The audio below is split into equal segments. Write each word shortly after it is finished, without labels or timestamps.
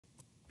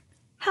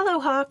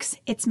Hello Hawks,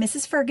 it's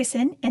Mrs.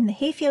 Ferguson in the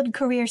Hayfield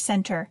Career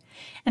Center,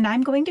 and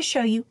I'm going to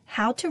show you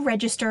how to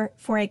register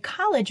for a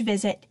college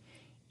visit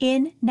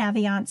in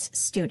Naviance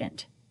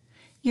Student.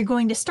 You're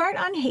going to start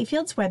on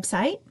Hayfield's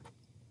website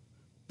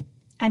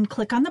and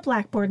click on the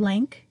Blackboard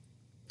link,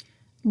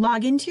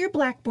 log into your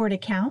Blackboard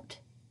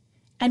account,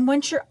 and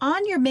once you're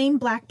on your main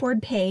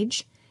Blackboard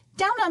page,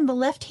 down on the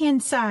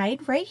left-hand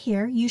side right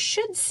here, you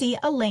should see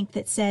a link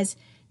that says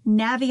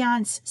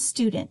Naviance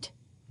Student.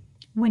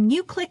 When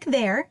you click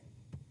there,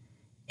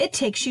 it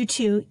takes you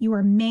to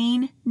your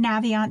main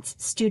Naviance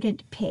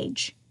Student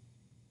page.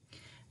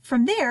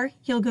 From there,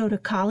 you'll go to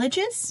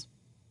Colleges,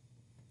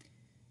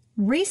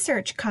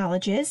 Research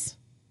Colleges,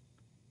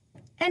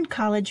 and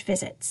College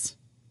Visits.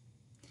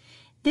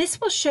 This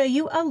will show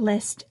you a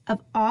list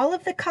of all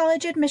of the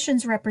college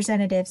admissions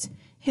representatives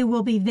who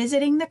will be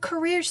visiting the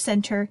Career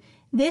Center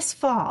this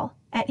fall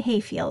at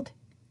Hayfield.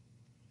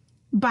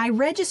 By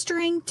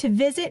registering to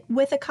visit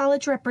with a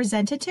college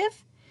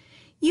representative,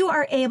 you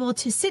are able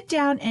to sit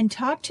down and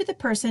talk to the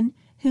person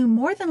who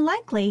more than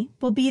likely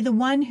will be the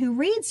one who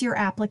reads your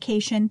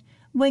application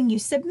when you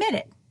submit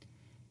it.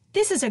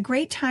 This is a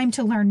great time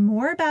to learn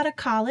more about a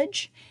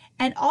college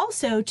and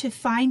also to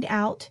find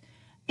out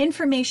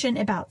information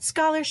about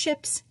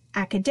scholarships,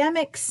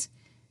 academics,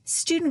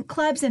 student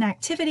clubs and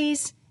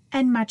activities,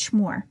 and much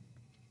more.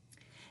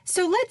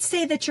 So let's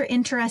say that you're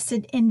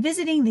interested in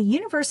visiting the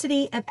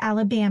University of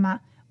Alabama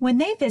when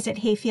they visit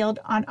Hayfield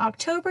on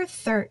October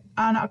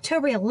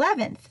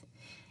 11th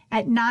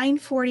at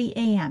 9:40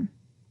 a.m.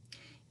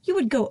 You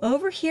would go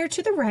over here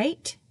to the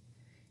right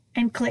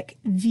and click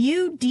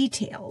View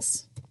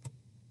Details.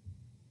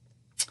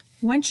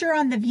 Once you're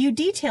on the View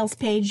Details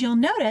page, you'll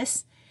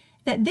notice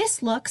that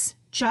this looks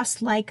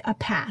just like a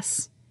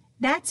pass.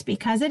 That's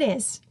because it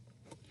is.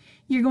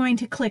 You're going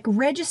to click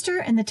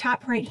Register in the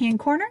top right-hand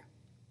corner,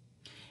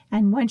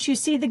 and once you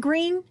see the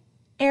green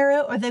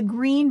arrow or the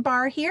green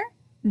bar here,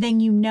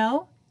 then you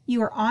know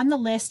you are on the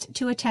list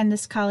to attend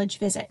this college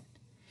visit.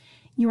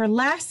 Your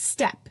last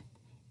step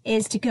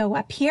is to go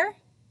up here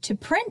to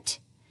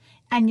print,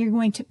 and you're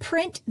going to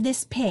print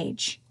this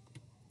page.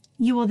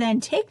 You will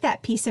then take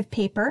that piece of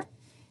paper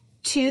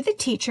to the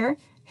teacher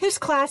whose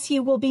class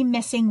you will be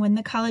missing when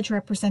the college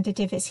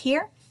representative is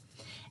here,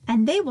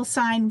 and they will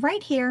sign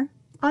right here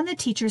on the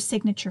teacher's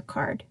signature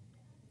card.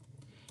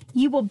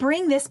 You will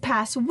bring this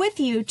pass with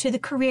you to the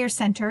Career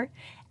Center,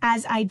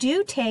 as I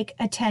do take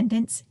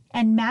attendance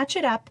and match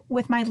it up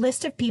with my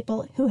list of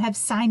people who have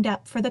signed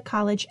up for the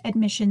college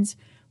admissions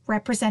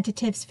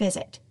representative's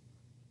visit.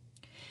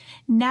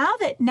 Now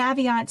that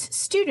Naviance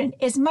Student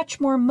is much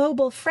more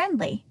mobile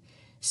friendly,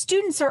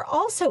 students are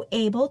also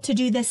able to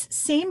do this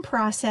same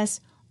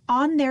process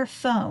on their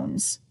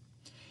phones.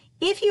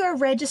 If you are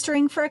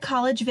registering for a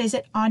college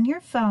visit on your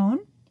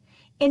phone,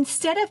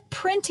 instead of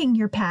printing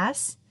your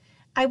pass,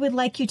 I would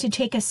like you to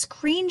take a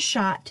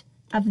screenshot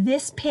of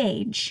this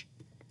page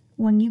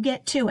when you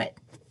get to it.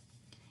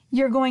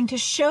 You're going to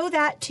show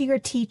that to your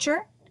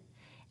teacher,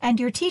 and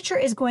your teacher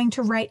is going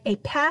to write a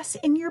pass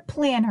in your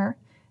planner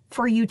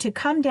for you to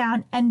come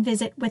down and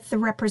visit with the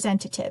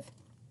representative.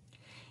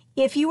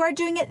 If you are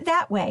doing it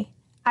that way,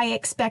 I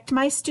expect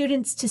my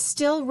students to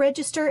still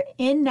register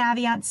in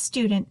Naviance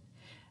Student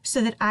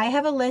so that I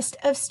have a list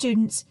of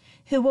students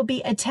who will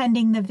be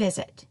attending the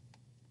visit.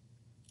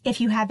 If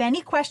you have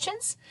any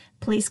questions,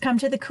 please come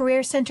to the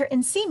Career Center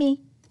and see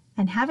me,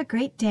 and have a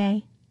great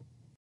day.